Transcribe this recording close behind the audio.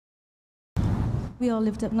We all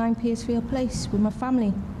lived at 9 Piercefield Place with my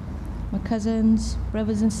family, my cousins,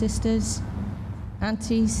 brothers and sisters,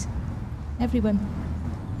 aunties, everyone.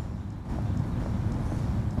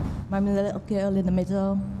 I'm the little girl in the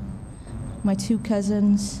middle, my 2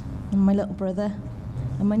 cousins, and my little brother,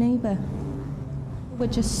 and my neighbour. We're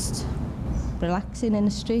just relaxing in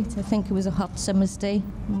the street. I think it was a hot summer's day,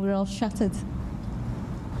 and we were all shattered.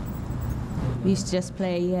 We used to just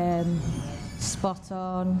play spot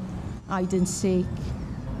on, hide and seek,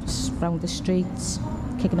 just round the streets,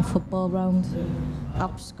 kicking a football round,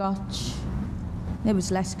 hopscotch. There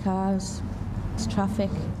was less cars, less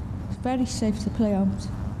traffic. It was very safe to play on.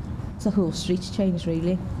 The whole street's changed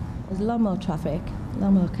really. There's a lot more traffic, a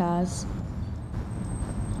lot more cars.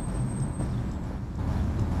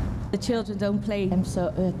 The children don't play them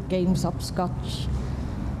sort of games, hopscotch.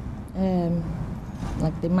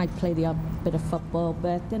 Like they might play the odd bit of football,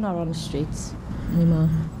 but they're not on the streets anymore.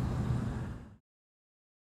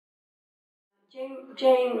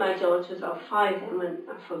 Jane, my daughter, was about 5 then when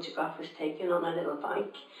a photograph was taken on a little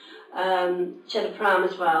bike. She had a pram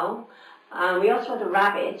as well. We also had a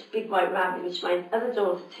rabbit, big white rabbit, which my other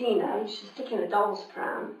daughter, Tina, used to stick in a doll's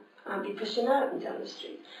pram and be pushing her up and down the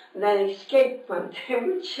street. And then he escaped one day and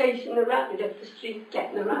we were chasing the rabbit up the street,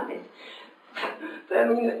 getting the rabbit. But I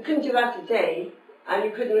mean, you couldn't do that today, and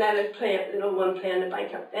you couldn't let us play, no one play on the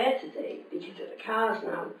bike up there today because of the cars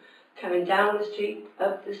now, coming down the street,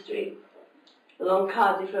 up the street, along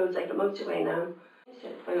Cardiff Road like a motorway now.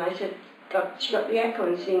 When I said, she got the echo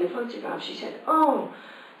and seen the photograph, she said, oh,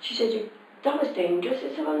 she said, that was dangerous.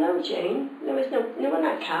 I said, well, no, Jane. There was no one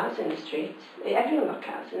had cars in the streets. Everyone got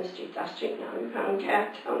cars in the street. That street now, you can't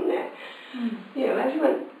get down there. You know,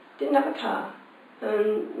 everyone didn't have a car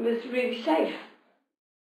and was really safe.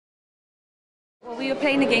 Well, we were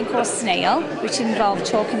playing a game called Snail, which involved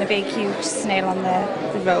chalking a big, huge snail on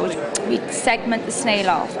the road. We'd segment the snail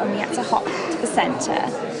off and we had to hop to the centre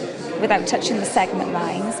without touching the segment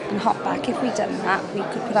lines and hop back. If we'd done that, we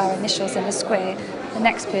could put our initials in a square. The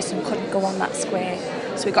next person couldn't go on that square.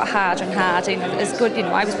 So we got harder and harder. You know, it was good, you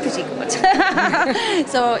know, I was pretty good.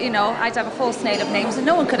 So, you know, I'd have a full snail of names and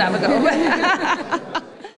no one could have a go.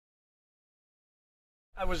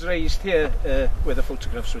 I was raised here where the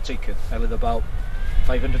photographs were taken. I live about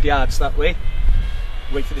 500 yards that way.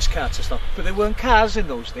 Wait for this car to stop. But there weren't cars in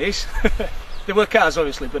those days. There were cars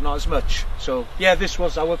obviously, but not as much. So yeah, this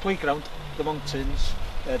was our playground. The mountains,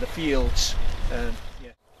 the fields.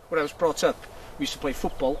 Yeah. When I was brought up, we used to play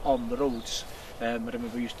football on the roads. I remember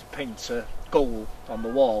we used to paint a goal on the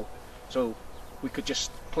wall. So we could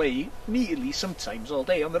just play neatly sometimes all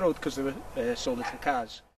day on the road because there were so little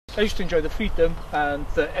cars. I used to enjoy the freedom and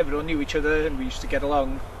that everyone knew each other and we used to get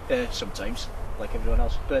along sometimes, like everyone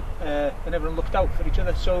else, but and everyone looked out for each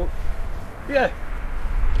other, so yeah.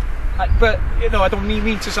 But, you know, I don't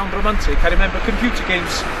mean to sound romantic. I remember computer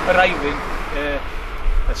games arriving,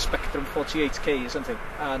 a Spectrum 48K or something,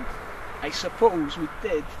 and I suppose we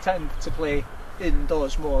did tend to play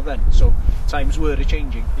indoors more then, so times were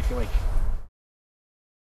a-changing, if you like.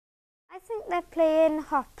 I think they're playing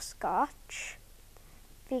hopscotch,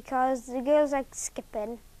 because the girls like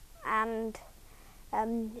skipping and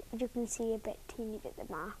you can see a bit teeny bit the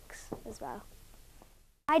marks as well.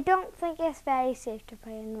 I don't think it's very safe to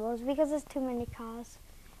play in those because there's too many cars.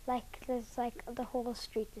 Like there's like the whole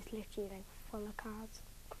street is literally like full of cars.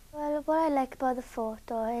 Well, what I like about the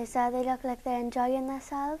photo is that they look like they're enjoying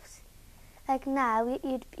themselves. Like now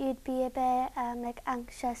you'd be a bit like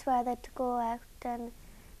anxious whether to go out and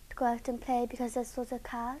play because there's loads of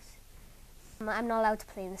cars. I'm not allowed to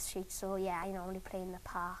play in the street, so yeah, I normally play in the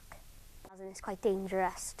park. And it's quite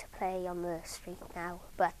dangerous to play on the street now,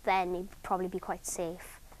 but then it'd probably be quite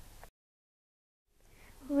safe.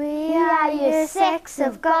 We are Year 6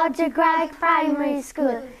 of Gordon Greg Primary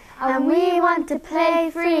School, and we want to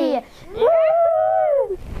play free. Woo!